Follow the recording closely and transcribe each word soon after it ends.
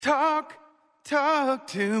Talk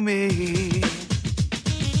to me.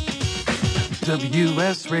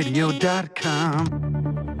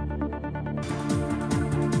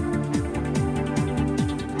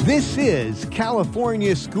 WSRadio.com. This is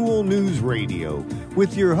California School News Radio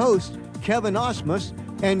with your hosts, Kevin Osmus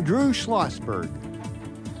and Drew Schlossberg.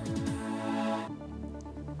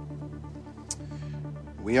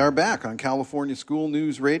 We are back on California School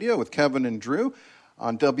News Radio with Kevin and Drew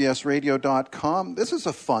on WSRadio.com. This is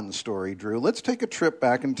a fun story, Drew. Let's take a trip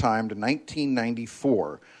back in time to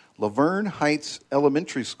 1994. Laverne Heights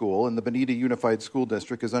Elementary School in the Bonita Unified School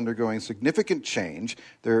District is undergoing significant change.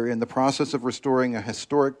 They're in the process of restoring a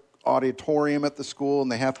historic auditorium at the school,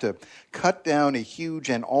 and they have to cut down a huge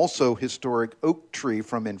and also historic oak tree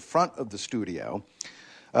from in front of the school.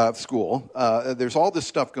 There's all this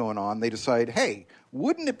stuff going on. They decide, hey,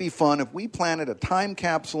 wouldn't it be fun if we planted a time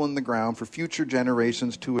capsule in the ground for future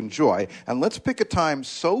generations to enjoy? And let's pick a time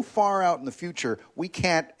so far out in the future we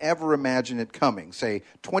can't ever imagine it coming, say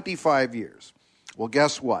 25 years. Well,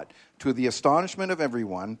 guess what? To the astonishment of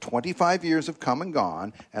everyone, 25 years have come and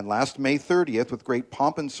gone, and last May 30th, with great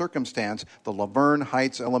pomp and circumstance, the Laverne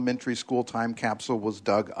Heights Elementary School time capsule was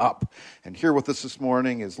dug up. And here with us this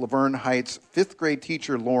morning is Laverne Heights fifth grade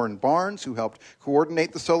teacher Lauren Barnes, who helped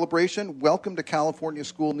coordinate the celebration. Welcome to California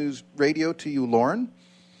School News Radio to you, Lauren.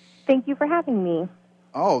 Thank you for having me.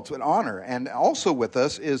 Oh, it's an honor. And also with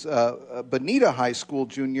us is Bonita High School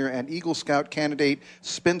junior and Eagle Scout candidate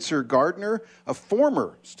Spencer Gardner, a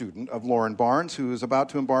former student of Lauren Barnes, who is about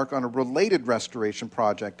to embark on a related restoration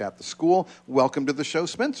project at the school. Welcome to the show,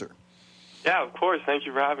 Spencer. Yeah, of course. Thank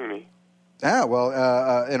you for having me. Yeah, well,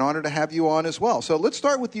 an honor to have you on as well. So let's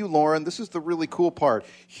start with you, Lauren. This is the really cool part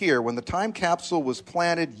here. When the time capsule was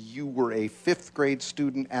planted, you were a fifth grade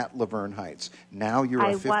student at Laverne Heights. Now you're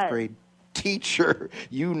a fifth grade teacher.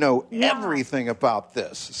 You know everything about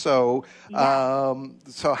this. So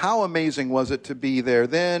so how amazing was it to be there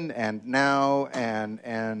then and now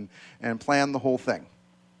and plan the whole thing?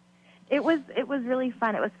 It was really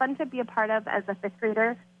fun. It was fun to be a part of as a fifth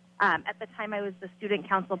grader. At the time, I was the student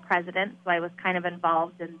council president, so I was kind of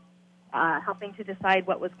involved in helping to decide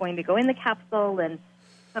what was going to go in the capsule and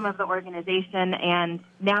some of the organization. And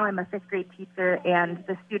now I'm a fifth grade teacher and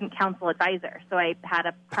the student council advisor. So I had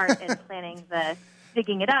a part in planning the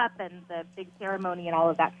digging it up and the big ceremony and all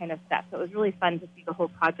of that kind of stuff. So it was really fun to see the whole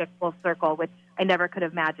project full circle, which I never could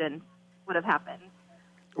have imagined would have happened.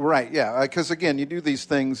 Right, yeah, because again, you do these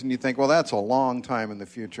things and you think, well, that's a long time in the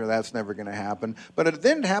future. That's never going to happen. But it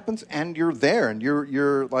then happens, and you're there, and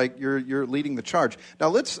you're leading the charge. Now,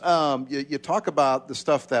 let's you talk about the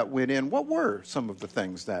stuff that went in. What were some of the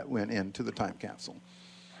things that went into the time capsule?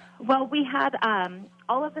 Well, we had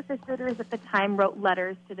all of the fifth graders at the time wrote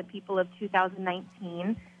letters to the people of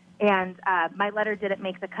 2019. And my letter didn't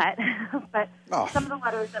make the cut, but some of the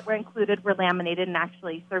letters that were included were laminated and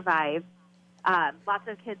actually survived. Lots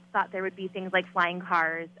of kids thought there would be things like flying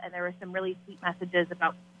cars, and there were some really sweet messages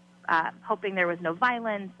about hoping there was no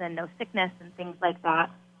violence and no sickness and things like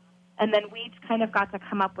that. And then we kind of got to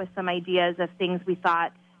come up with some ideas of things we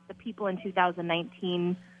thought the people in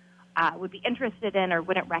 2019 would be interested in or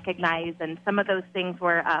wouldn't recognize. And some of those things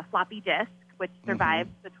were a floppy disk, which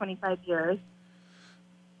survived the 25 years,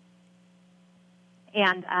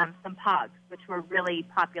 and some Pogs, which were really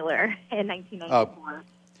popular in 1994.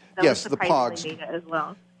 Yes, the Pogs. As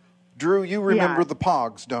well. Drew, you remember the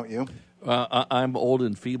Pogs, don't you? I'm old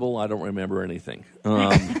and feeble. I don't remember anything.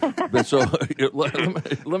 But so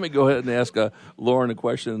let me go ahead and ask Lauren a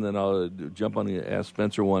question, and then I'll jump on and ask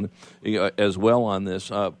Spencer one as well on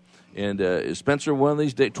this. And Spencer, one of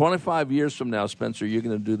these days, 25 years from now, Spencer, you're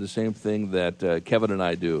going to do the same thing that Kevin and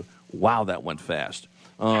I do. Wow, that went fast.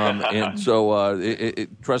 And so,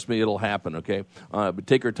 trust me, it'll happen, okay? But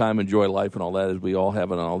take your time, enjoy life and all that, as we all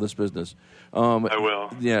have in all this business. I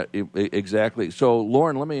will. Yeah, exactly. So,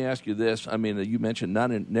 Lauren, let me ask you this. I mean, you mentioned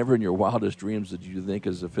never in your wildest dreams did you think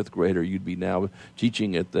as a fifth grader you'd be now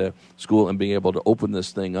teaching at the school and being able to open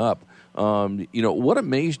this thing up. What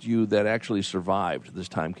amazed you that actually survived this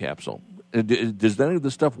time capsule? Does any of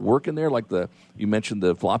the stuff work in there, like you mentioned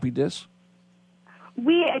the floppy disk?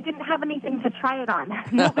 I didn't have anything to try it on.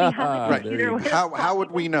 Nobody has a computer with How would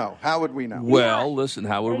we know? How would we know? Well, listen,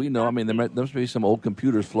 how would we know? I mean, there must be some old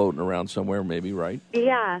computers floating around somewhere, maybe, right?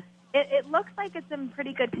 Yeah. It looks like it's in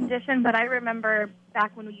pretty good condition, but I remember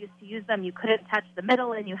back when we used to use them, you couldn't touch the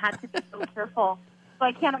middle, and you had to be so careful. So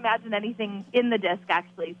I can't imagine anything in the disk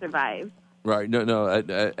actually survived. Right. No,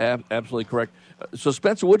 absolutely correct. So,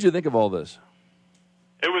 Spencer, what did you think of all this?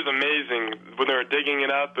 It was amazing. When they were digging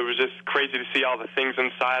it up, it was just crazy to see all the things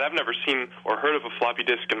inside. I've never seen or heard of a floppy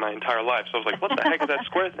disk in my entire life. So I was like, what the heck is that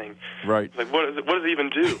square thing? Right. Like, what does it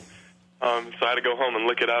even do? So I had to go home and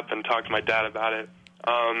look it up and talk to my dad about it.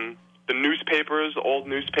 The newspapers, old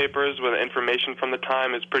newspapers with information from the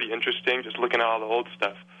time is pretty interesting, just looking at all the old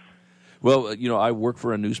stuff. Well, I work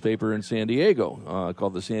for a newspaper in San Diego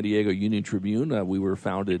called the San Diego Union Tribune. We were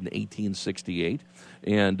founded in 1868.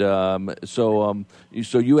 And so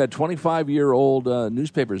you had 25-year-old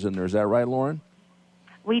newspapers in there. Is that right, Lauren?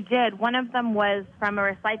 We did. One of them was from a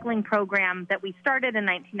recycling program that we started in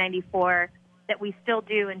 1994 that we still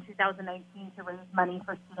do in 2019 to raise money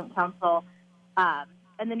for Student Council.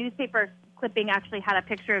 And the newspaper clipping actually had a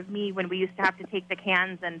picture of me when we used to have to take the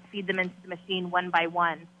cans and feed them into the machine one by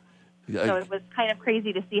one. So it was kind of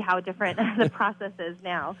crazy to see how different the process is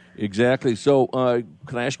now. Exactly. So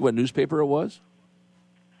can I ask you what newspaper it was?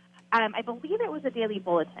 I believe it was a Daily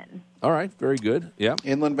Bulletin. All right. Very good. Yeah.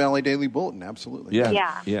 Inland Valley Daily Bulletin, absolutely.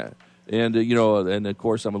 Yeah. And, and of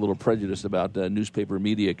course, I'm a little prejudiced about newspaper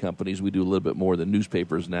media companies. We do a little bit more than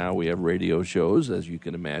newspapers now. We have radio shows, as you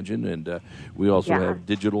can imagine, and we also have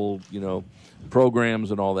digital,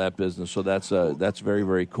 programs and all that business. So that's very,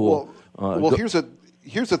 very cool. Well,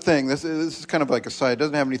 here's the thing. This is kind of like a side. It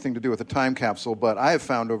doesn't have anything to do with the time capsule, but I have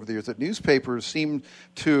found over the years that newspapers seem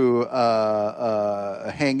to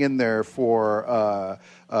hang in there for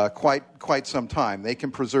quite some time. They can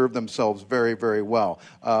preserve themselves very, very well,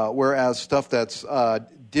 whereas stuff that's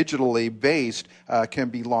digitally based can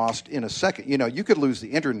be lost in a second. You could lose the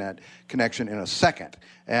internet connection in a second,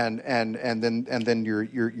 and then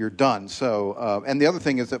you're done. So, and the other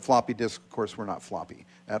thing is that floppy disks, of course, were not floppy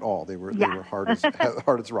at all. They were hard as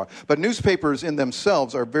hard as rock. But newspapers in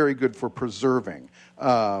themselves are very good for preserving.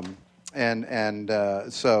 So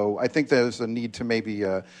I think there's a need to maybe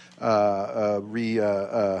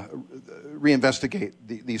reinvestigate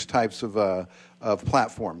these types of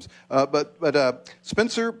platforms. But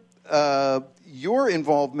Spencer, your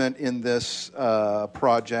involvement in this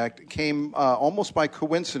project came almost by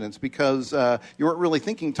coincidence because you weren't really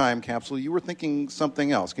thinking time capsule. You were thinking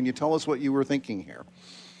something else. Can you tell us what you were thinking here?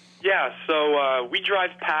 Yeah, so we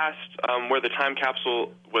drive past where the time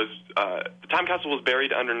capsule was. The time capsule was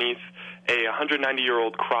buried underneath a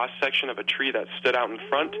 190-year-old cross section of a tree that stood out in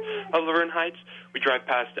front of Laverne Heights. We drive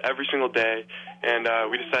past every single day, and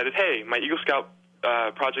we decided, hey, my Eagle Scout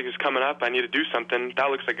project is coming up. I need to do something.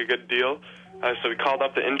 That looks like a good deal. So we called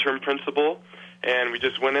up the interim principal, and we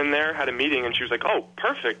just went in there, had a meeting, and she was like, oh,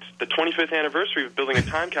 perfect. The 25th anniversary of building a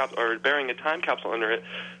time capsule or burying a time capsule under it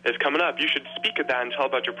is coming up. You should speak at that and tell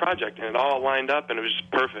about your project. And it all lined up, and it was just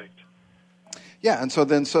perfect. Yeah, and so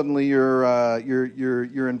then suddenly you're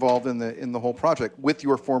involved in the whole project with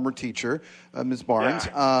your former teacher, Ms. Barnes,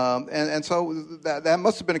 and so that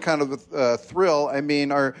must have been a kind of a thrill. I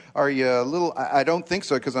mean, are you a little? I don't think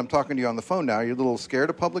so because I'm talking to you on the phone now. Are you a little scared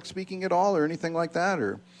of public speaking at all, or anything like that,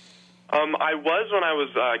 or? I was when I was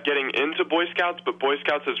getting into Boy Scouts, but Boy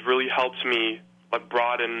Scouts has really helped me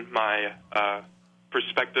broaden my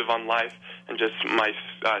perspective on life and just my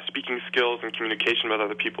speaking skills and communication with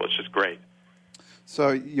other people. It's just great.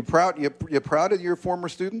 So you proud of your former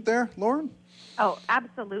student there, Lauren? Oh,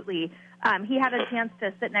 absolutely. He had a chance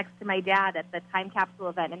to sit next to my dad at the time capsule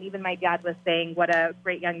event, and even my dad was saying what a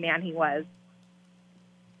great young man he was.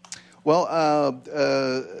 Well,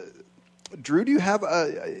 Drew, do you have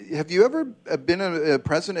you ever been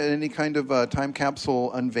present at any kind of time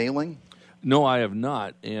capsule unveiling? No, I have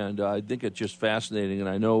not, and I think it's just fascinating. And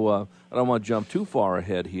I know I don't want to jump too far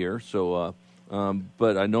ahead here, so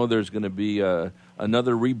but I know there's going to be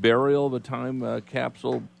another reburial of a time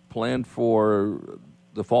capsule planned for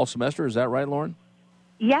the fall semester. Is that right, Lauren?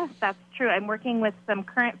 Yes, that's true. I'm working with some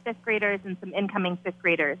current fifth graders and some incoming fifth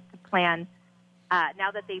graders to plan.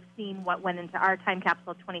 Now that they've seen what went into our time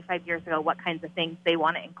capsule 25 years ago, what kinds of things they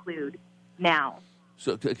want to include now.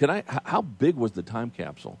 So, how big was the time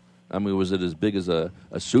capsule? I mean, was it as big as a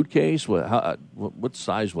suitcase? What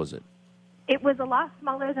size was it? It was a lot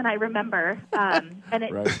smaller than I remember, and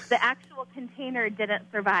right. The actual container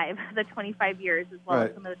didn't survive the 25 years, as well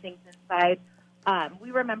as some of the things inside.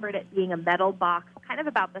 We remembered it being a metal box, kind of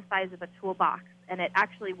about the size of a toolbox, and it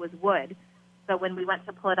actually was wood. So when we went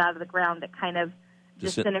to pull it out of the ground, it kind of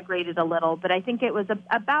disintegrated a little. But I think it was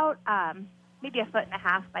about maybe 1.5 feet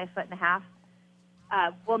by 1.5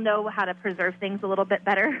 feet. We'll know how to preserve things a little bit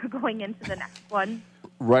better going into the next one.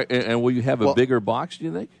 Right, and will you have a bigger box, do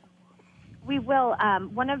you think? We will.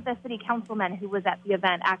 One of the city councilmen who was at the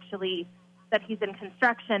event actually said he's in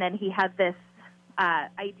construction, and he had this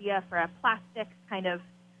idea for a plastic kind of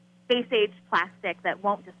space-age plastic that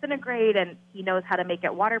won't disintegrate, and he knows how to make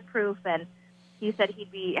it waterproof, and he said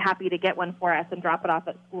he'd be happy to get one for us and drop it off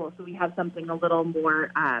at school so we have something a little more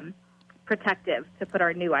protective to put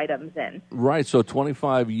our new items in. Right, so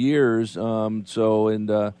 25 years, what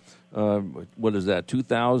is that,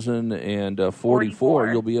 2044,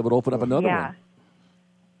 you'll be able to open up another one. Yeah,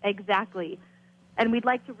 exactly. And we'd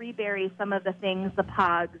like to rebury some of the things, the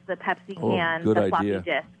Pogs, the Pepsi can, the floppy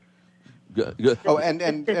disk. Good. Oh, and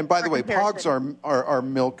by the way, Pogs are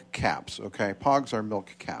milk caps. Okay, Pogs are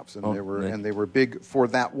milk caps, and they were big for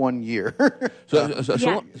that 1 year. So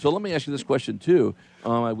let me ask you this question too. We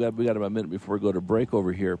got about a minute before we go to break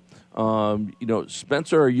over here.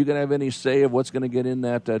 Spencer, are you going to have any say of what's going to get in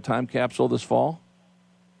that time capsule this fall?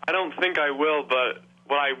 I don't think I will, but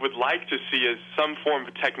what I would like to see is some form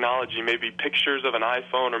of technology, maybe pictures of an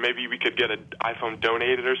iPhone, or maybe we could get an iPhone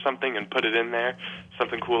donated or something and put it in there,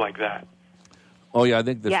 something cool like that. Oh, yeah, I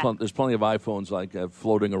think there's plenty of iPhones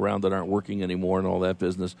floating around that aren't working anymore and all that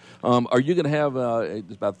business. Are you going to have,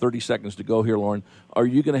 it's about 30 seconds to go here, Lauren, are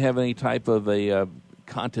you going to have any type of a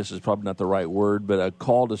contest is probably not the right word, but a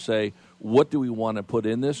call to say, what do we want to put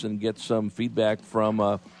in this and get some feedback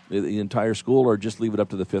from the entire school, or just leave it up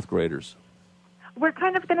to the fifth graders? We're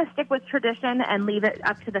kind of going to stick with tradition and leave it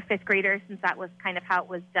up to the fifth graders, since that was kind of how it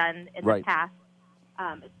was done in the past.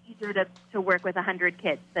 It's easier to work with 100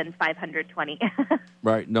 kids than 520.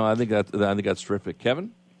 Right. No, I think that's terrific. Kevin?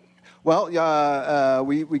 Well,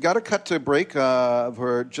 we got to cut to break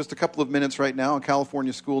for just a couple of minutes right now on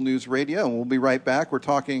California School News Radio, and we'll be right back. We're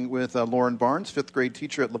talking with Lauren Barnes, fifth grade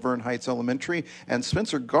teacher at Laverne Heights Elementary, and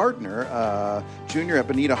Spencer Gardner, junior at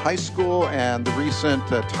Bonita High School, and the recent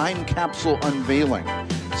time capsule unveiling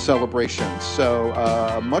celebration. So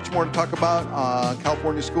much more to talk about on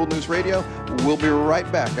California School News Radio. We'll be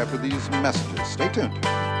right back after these messages. Stay tuned.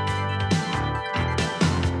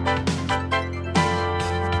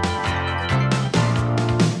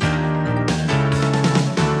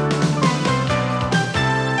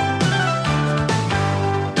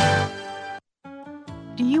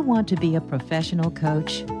 Do you want to be a professional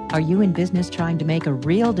coach? Are you in business trying to make a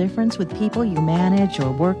real difference with people you manage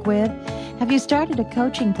or work with? Have you started a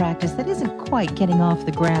coaching practice that isn't quite getting off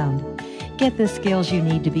the ground? Get the skills you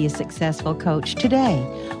need to be a successful coach today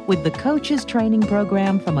with the Coaches Training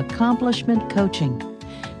Program from Accomplishment Coaching.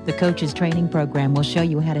 The Coaches Training Program will show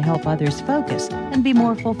you how to help others focus and be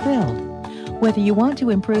more fulfilled. Whether you want to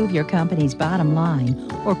improve your company's bottom line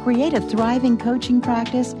or create a thriving coaching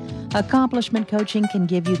practice, Accomplishment Coaching can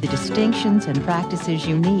give you the distinctions and practices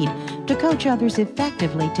you need to coach others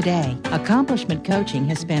effectively today. Accomplishment Coaching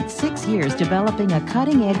has spent 6 years developing a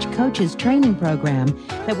cutting-edge coaches training program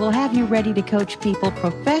that will have you ready to coach people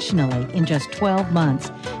professionally in just 12 months,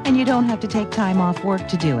 and you don't have to take time off work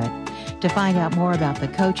to do it. To find out more about the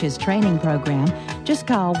Coaches Training Program, just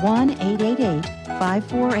call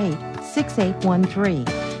 1-888-548-6813.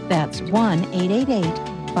 That's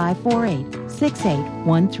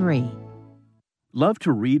 1-888-548-6813. Love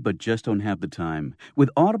to read but just don't have the time?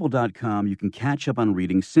 With Audible.com, you can catch up on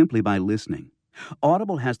reading simply by listening.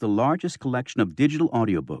 Audible has the largest collection of digital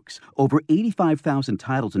audiobooks, over 85,000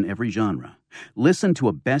 titles in every genre. Listen to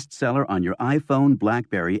a bestseller on your iPhone,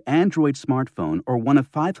 BlackBerry, Android smartphone, or one of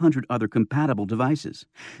 500 other compatible devices.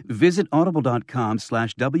 Visit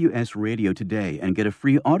audible.com/WS Radio today and get a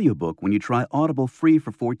free audiobook when you try Audible free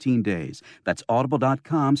for 14 days. That's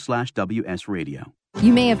audible.com/WS Radio.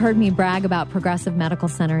 You may have heard me brag about Progressive Medical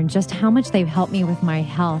Center and just how much they've helped me with my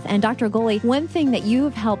health. And Dr. Goley, one thing that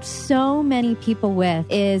you've helped so many people with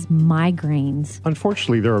is migraines.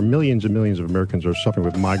 Unfortunately, there are millions and millions of Americans who are suffering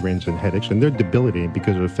with migraines and headaches, and they're debilitating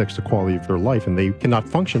because it affects the quality of their life, and they cannot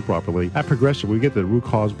function properly. At Progressive, we get the root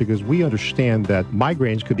cause because we understand that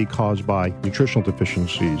migraines could be caused by nutritional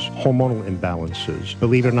deficiencies, hormonal imbalances,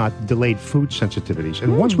 believe it or not, delayed food sensitivities.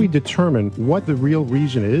 And once we determine what the real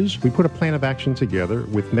reason is, we put a plan of action together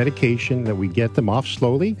with medication that we get them off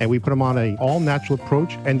slowly, and we put them on an all-natural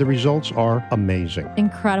approach, and the results are amazing.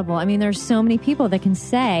 Incredible. I mean, there's so many people that can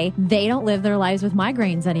say they don't live their lives with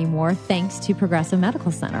migraines anymore thanks to Progressive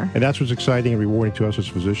Medical Center. And that's what's exciting and rewarding to us as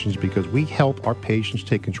physicians, because we help our patients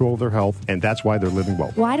take control of their health, and that's why they're living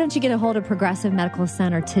well. Why don't you get a hold of Progressive Medical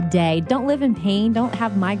Center today? Don't live in pain. Don't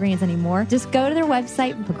have migraines anymore. Just go to their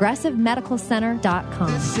website,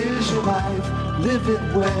 progressivemedicalcenter.com. This is your life. Live it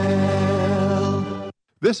well.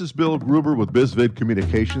 This is Bill Gruber with BizVid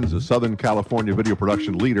Communications, a Southern California video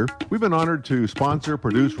production leader. We've been honored to sponsor,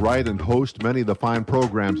 produce, write, and host many of the fine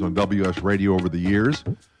programs on WS Radio over the years.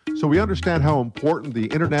 So we understand how important the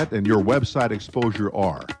internet and your website exposure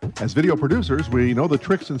are. As video producers, we know the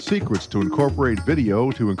tricks and secrets to incorporate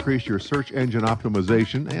video to increase your search engine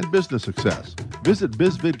optimization and business success. Visit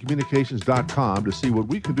bizvidcommunications.com to see what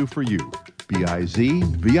we can do for you.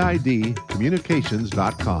 BIZVID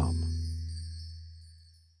communications.com.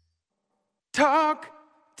 Talk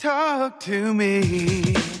to me.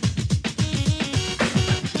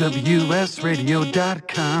 WSRadio.com.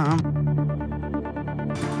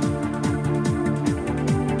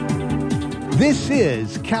 This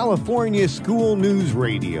is California School News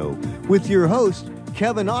Radio with your hosts,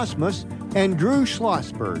 Kevin Osmus and Drew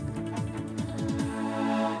Schlossberg.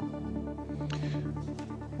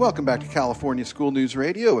 Welcome back to California School News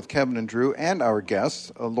Radio with Kevin and Drew and our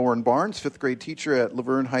guests, Lauren Barnes, 5th grade teacher at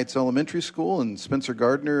Laverne Heights Elementary School, and Spencer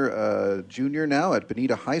Gardner, junior now at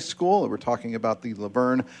Bonita High School. We're talking about the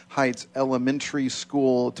Laverne Heights Elementary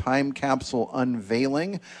School time capsule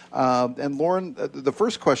unveiling. And Lauren, the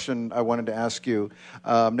first question I wanted to ask you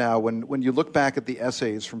now, when you look back at the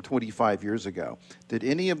essays from 25 years ago, did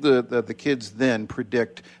any of the kids then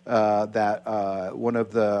predict that one of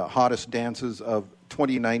the hottest dances of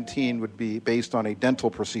 2019 would be based on a dental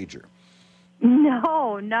procedure?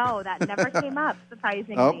 No, that never came up,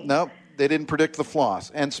 surprisingly. Oh, no, they didn't predict the floss.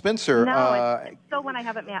 And Spencer... No, it's still one I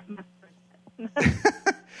haven't mastered.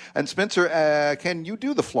 And Spencer, can you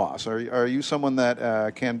do the floss? Are you someone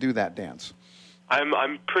that can do that dance?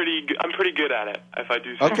 I'm pretty good at it, if I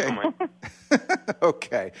do say so myself.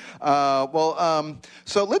 Okay.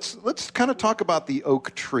 So let's kind of talk about the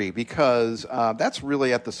oak tree, because that's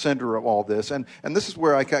really at the center of all this, and this is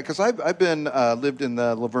where because I've been lived in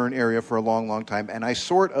the Laverne area for a long time, and I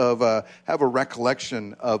sort of have a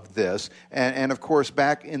recollection of this, and of course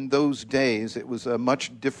back in those days it was a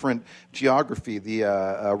much different geography. The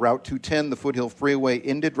Route 210, the Foothill Freeway,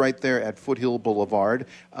 ended right there at Foothill Boulevard,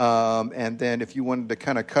 and then if you wanted to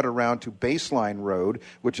kind of cut around to Baseline Road,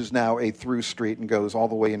 which is now a through street and goes all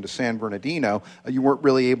the way into San Bernardino, you weren't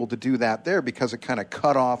really able to do that there because it kind of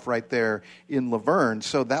cut off right there in Laverne.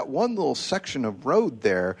 So that one little section of road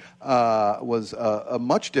there was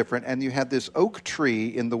much different, and you had this oak tree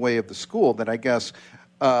in the way of the school that I guess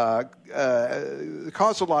caused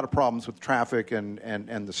a lot of problems with traffic and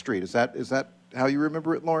the street. Is that how you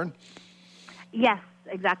remember it, Lauren? Yes,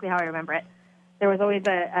 exactly how I remember it. There was always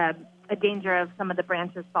a danger of some of the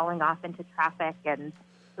branches falling off into traffic, and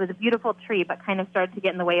it was a beautiful tree, but kind of started to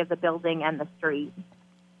get in the way of the building and the street.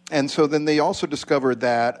 And so then they also discovered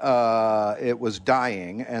that it was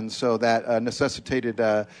dying, and so that necessitated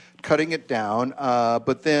cutting it down.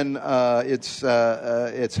 But then it's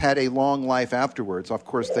had a long life afterwards. Of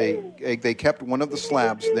course, they kept one of the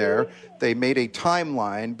slabs there. They made a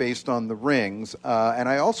timeline based on the rings, and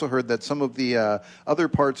I also heard that some of the other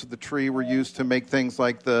parts of the tree were used to make things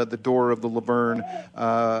like the door of the Laverne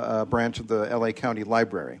branch of the L.A. County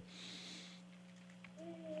Library.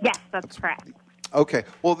 Yes, that's correct. Okay.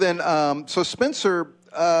 Well, then, so Spencer,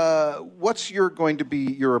 what's going to be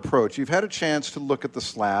your approach? You've had a chance to look at the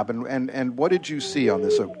slab, and what did you see on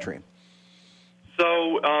this oak tree?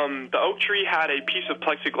 So the oak tree had a piece of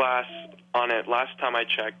plexiglass on it last time I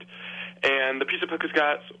checked, and the piece of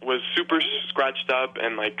plexiglass was super scratched up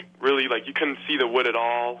and really you couldn't see the wood at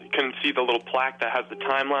all. You couldn't see the little plaque that has the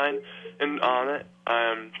timeline on it.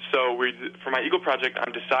 So for my Eagle project,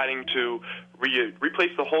 I'm deciding to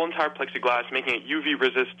replace the whole entire plexiglass, making it UV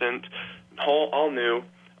resistant, all new.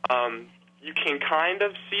 You can kind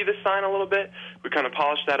of see the sign a little bit. We kind of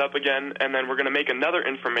polished that up again, and then we're going to make another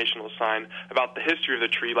informational sign about the history of the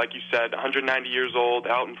tree. Like you said, 190 years old,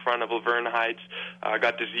 out in front of Laverne Heights,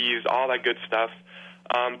 got disease, all that good stuff.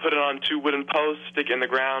 Put it on 2 wooden posts, stick it in the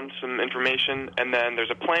ground, some information, and then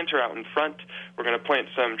there's a planter out in front. We're going to plant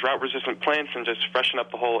some drought-resistant plants and just freshen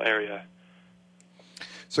up the whole area.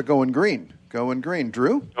 So going green. Drew? Going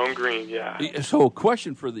green, yeah. So a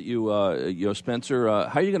question for you, Spencer.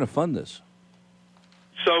 How are you going to fund this?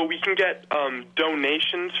 So we can get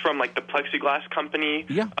donations from the plexiglass company.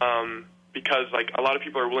 Yeah. Because a lot of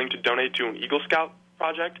people are willing to donate to an Eagle Scout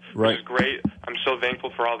project, right, which is great. I'm so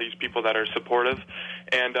thankful for all these people that are supportive.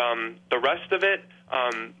 And the rest of it,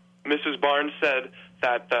 Mrs. Barnes said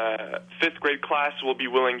that the 5th grade class will be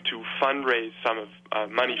willing to fundraise some of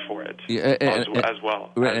money for it as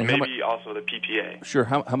well. And maybe also the PTA. Sure.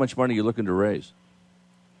 How much money are you looking to raise?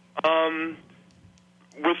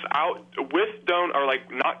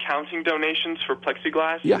 Not counting donations for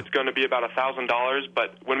plexiglass, It's going to be about $1,000.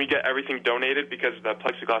 But when we get everything donated, because the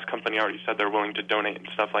plexiglass company already said they're willing to donate and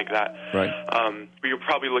stuff like that, right? We were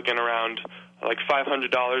probably looking around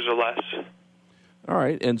 $500 or less. All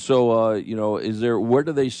right, and so where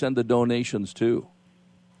do they send the donations to?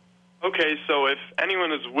 Okay, so if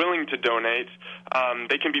anyone is willing to donate,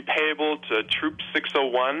 they can be payable to Troop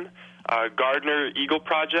 601, Gardner Eagle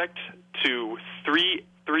Project, to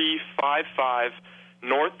 3355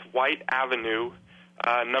 North White Avenue,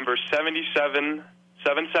 number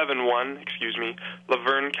 771,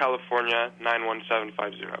 Laverne, California,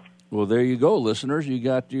 91750. Well, there you go, listeners. You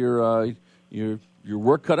got your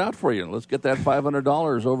work cut out for you. Let's get that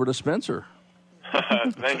 $500 over to Spencer.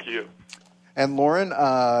 Thank you. And Lauren,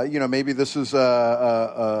 maybe this is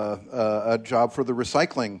a job for the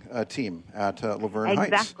recycling team at Laverne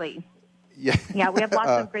Heights. Exactly. Yeah. Yeah, we have lots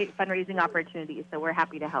of great fundraising opportunities, so we're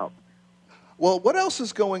happy to help. Well, what else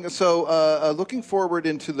is going? So, looking forward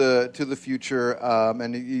into the future,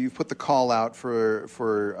 and you've put the call out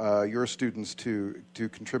for your students to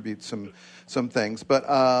contribute some things. But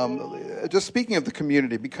just speaking of the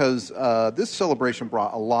community, because this celebration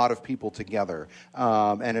brought a lot of people together,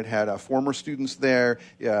 and it had former students there.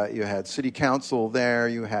 You had city council there.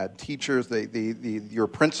 You had teachers. Your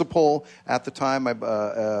principal at the time,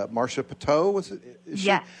 Marcia Pateau, was it?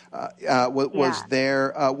 Yes. Was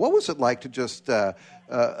there. What was it like to just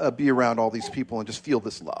be around all these people and just feel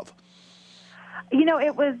this love?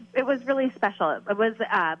 It was really special. It was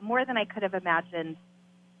more than I could have imagined.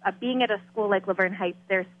 Being at a school like Laverne Heights,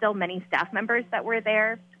 there's still many staff members that were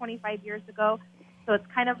there 25 years ago, so it's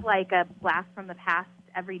kind of like a blast from the past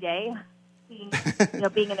every day. Being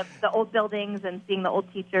in the old buildings and seeing the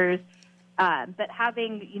old teachers, but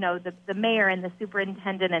having the mayor and the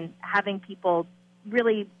superintendent and having people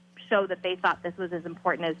really show that they thought this was as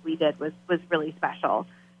important as we did was really special.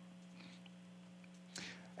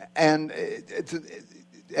 And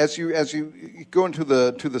as you go into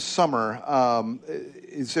the summer, are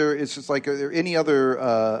there any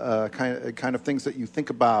other kind of things that you think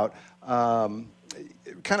about?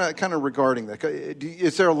 Kind of regarding that,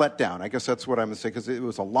 is there a letdown? I guess that's what I'm going to say, because it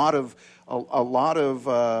was a lot of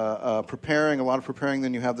preparing.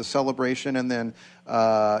 Then you have the celebration, and then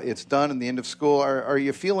it's done in the end of school. Are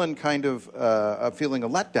you feeling feeling a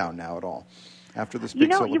letdown now at all after this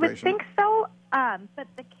big celebration? You would think so, but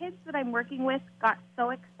the kids that I'm working with got so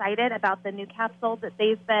excited about the new capsule that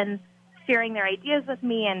they've been sharing their ideas with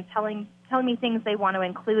me and telling me things they want to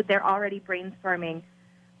include. They're already brainstorming.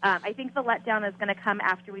 I think the letdown is going to come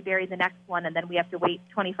after we bury the next one, and then we have to wait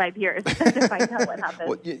 25 years to find out what happens.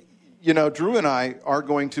 Well, Drew and I are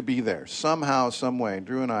going to be there somehow, some way.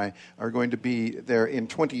 Drew and I are going to be there in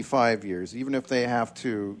 25 years, even if they have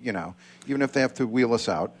to, wheel us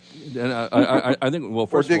out. And I think, well,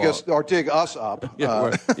 first or dig us up.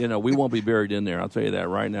 Yeah, we won't be buried in there. I'll tell you that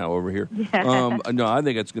right now over here. No, I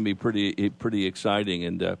think it's going to be pretty exciting,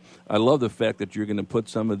 and I love the fact that you're going to put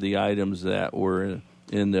some of the items that were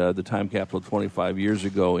in the time capsule 25 years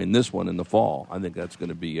ago in this one in the fall. I think that's going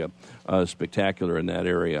to be spectacular in that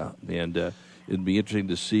area. And it'd be interesting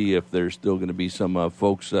to see if there's still going to be some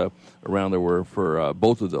folks around there were for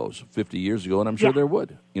both of those 50 years ago, and I'm sure there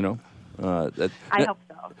would, I hope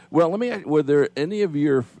so. Well, let me ask, were there any of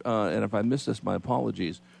your, and if I missed this, my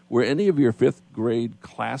apologies, were any of your fifth grade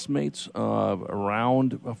classmates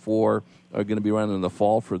around are going to be around in the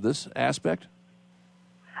fall for this aspect?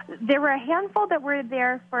 There were a handful that were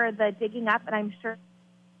there for the digging up, and I'm sure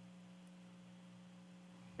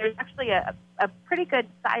there's actually a pretty good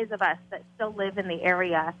size of us that still live in the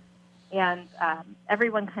area, and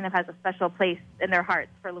everyone kind of has a special place in their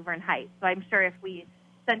hearts for Laverne Heights. So I'm sure if we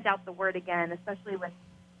sent out the word again, especially with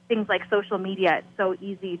things like social media, it's so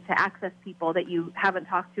easy to access people that you haven't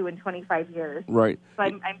talked to in 25 years. Right. So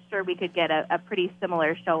I'm sure we could get a pretty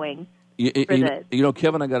similar showing.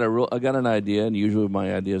 Kevin, I got an idea, and usually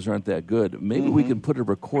my ideas aren't that good. Maybe we can put a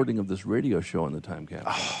recording of this radio show in the time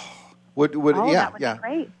capsule. That would be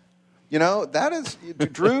great. That is,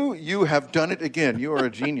 Drew, you have done it again. You are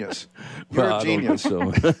a genius. You're a genius. I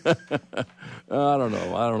don't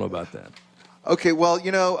know about that. Okay, well,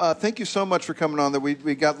 thank you so much for coming on. That we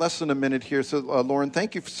got less than a minute here. So, Lauren,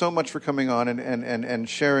 thank you so much for coming on and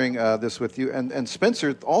sharing this with you. And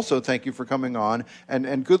Spencer, also thank you for coming on.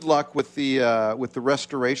 And good luck with the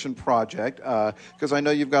restoration project, because I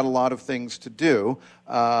know you've got a lot of things to do.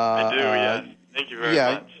 I do, yes. Thank you very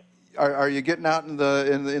much. Are you getting out in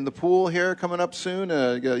the pool here coming up soon?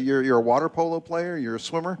 You're a water polo player. You're a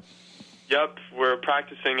swimmer. Yep, we're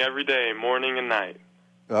practicing every day, morning and night.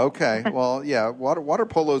 Okay, well, yeah, water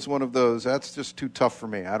polo is one of those. That's just too tough for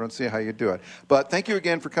me. I don't see how you do it. But thank you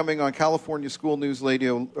again for coming on California School News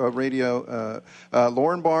Radio.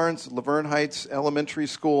 Lauren Barnes, Laverne Heights Elementary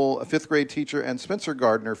School, a fifth grade teacher, and Spencer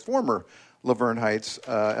Gardner, former Laverne Heights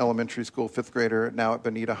Elementary School, 5th grader, now at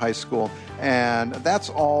Bonita High School. And that's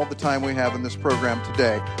all the time we have in this program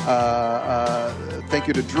today. Thank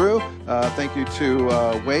you to Drew. Thank you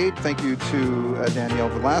to Wade. Thank you to Danielle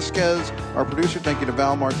Velasquez, our producer. Thank you to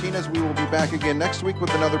Val Martinez. We will be back again next week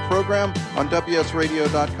with another program on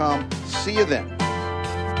WSRadio.com. See you then.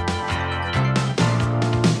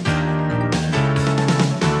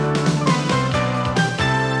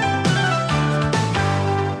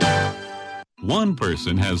 One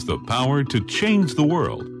person has the power to change the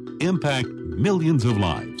world, impact millions of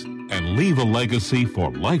lives, and leave a legacy for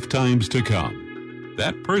lifetimes to come.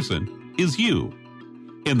 That person is you.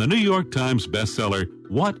 In the New York Times bestseller,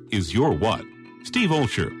 What is Your What? Steve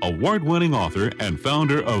Olsher, award-winning author and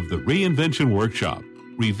founder of the Reinvention Workshop,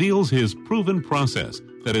 reveals his proven process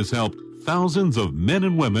that has helped thousands of men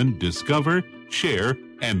and women discover, share,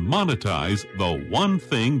 and monetize the one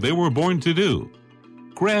thing they were born to do.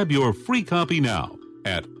 Grab your free copy now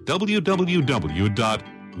at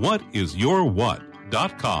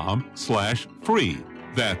www.whatisyourwhat.com/free.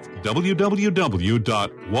 That's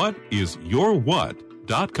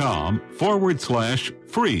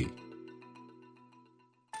www.whatisyourwhat.com/free.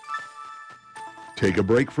 Take a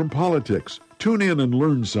break from politics. Tune in and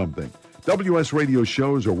learn something. WS Radio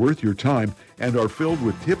shows are worth your time and are filled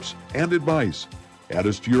with tips and advice. Add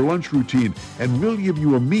us to your lunch routine, and we'll give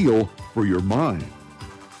you a meal for your mind.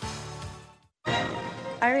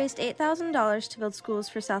 I raised $8,000 to build schools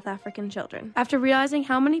for South African children. After realizing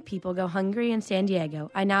how many people go hungry in San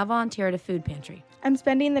Diego, I now volunteer at a food pantry. I'm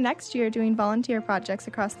spending the next year doing volunteer projects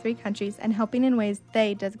across 3 countries and helping in ways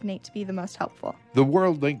they designate to be the most helpful. The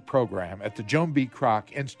WorldLink program at the Joan B.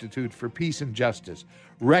 Kroc Institute for Peace and Justice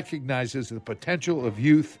recognizes the potential of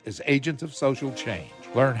youth as agents of social change.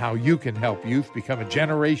 Learn how you can help youth become a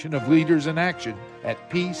generation of leaders in action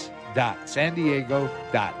at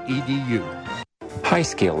peace.sandiego.edu. Hi,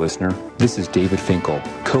 Scale listener. This is David Finkel,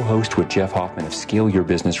 co-host with Jeff Hoffman of Scale Your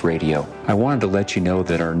Business Radio. I wanted to let you know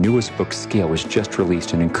that our newest book, Scale, was just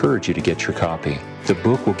released and encourage you to get your copy. The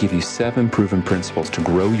book will give you 7 proven principles to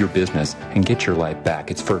grow your business and get your life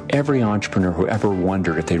back. It's for every entrepreneur who ever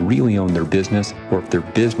wondered if they really own their business or if their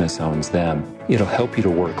business owns them. It'll help you to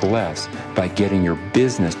work less by getting your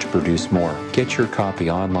business to produce more. Get your copy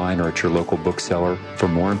online or at your local bookseller. For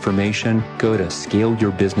more information, go to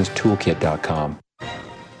scaleyourbusinesstoolkit.com.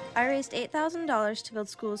 I raised $8,000 to build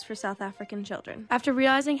schools for South African children. After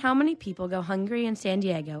realizing how many people go hungry in San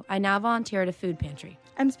Diego, I now volunteer at a food pantry.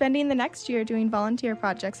 I'm spending the next year doing volunteer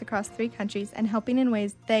projects across 3 countries and helping in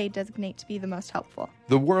ways they designate to be the most helpful.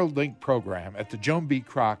 The WorldLink program at the Joan B.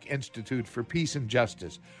 Kroc Institute for Peace and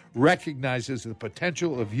Justice recognizes the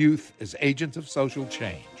potential of youth as agents of social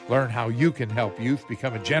change. Learn how you can help youth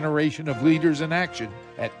become a generation of leaders in action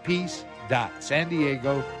at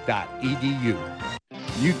peace.sandiego.edu.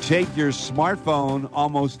 You take your smartphone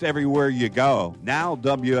almost everywhere you go. Now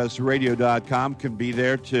WSRadio.com can be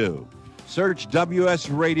there too. Search WS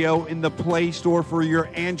Radio in the Play Store for your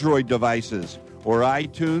Android devices or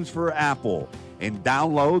iTunes for Apple and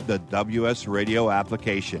download the WS Radio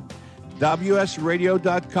application.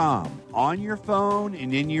 WSRadio.com on your phone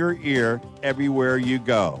and in your ear everywhere you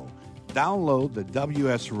go. Download the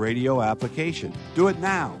WS Radio application. Do it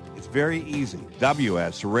now. It's very easy.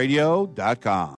 WSRadio.com.